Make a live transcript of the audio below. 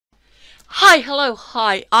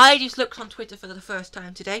Hi. I just looked on Twitter for the first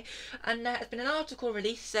time today, and there has been an article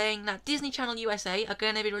released saying that Disney Channel USA are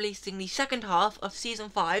going to be releasing the second half of Season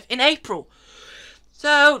 5 in April.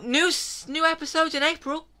 So, new episodes in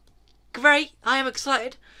April. Great, I am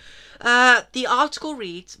excited. The article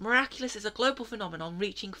reads, Miraculous is a global phenomenon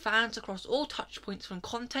reaching fans across all touchpoints from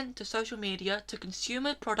content to social media to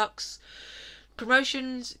consumer products,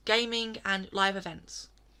 promotions, gaming and live events.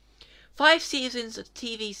 5 seasons of the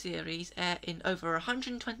TV series air in over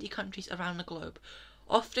 120 countries around the globe,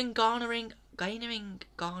 often garnering, I don't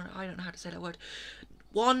know how to say that word,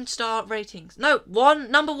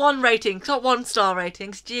 number 1 ratings, not 1-star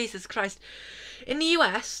ratings, Jesus Christ. In the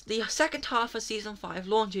US, the second half of Season 5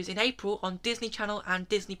 launches in April on Disney Channel and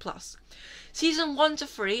Disney+. Season 1 to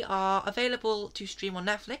 3 are available to stream on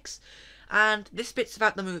Netflix, and this bit's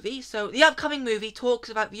about the movie. So the upcoming movie talks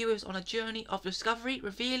about viewers on a journey of discovery,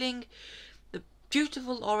 revealing the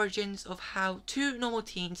beautiful origins of how 2 normal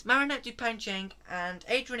teens, Marinette Dupain-Cheng and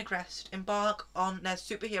Adrian Agreste, embark on their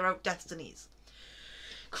superhero destinies.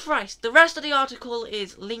 Christ, the rest of the article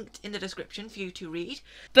is linked in the description for you to read,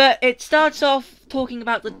 but it starts off talking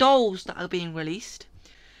about the dolls that are being released.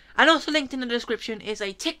 And also linked in the description is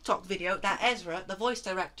a TikTok video that Ezra, the voice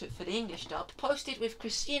director for the English dub, posted with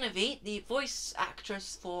Christina V, the voice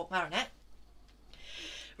actress for Marinette,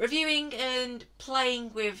 reviewing and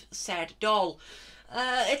playing with said doll.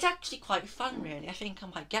 It's actually quite fun, really. I think I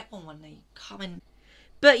might get one when they come in.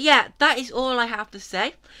 But yeah, that is all I have to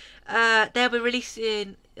say. They'll be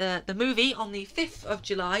releasing the movie on the 5th of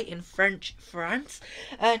July in French France.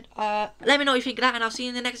 And let me know what you think of that, and I'll see you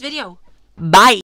in the next video. Bye!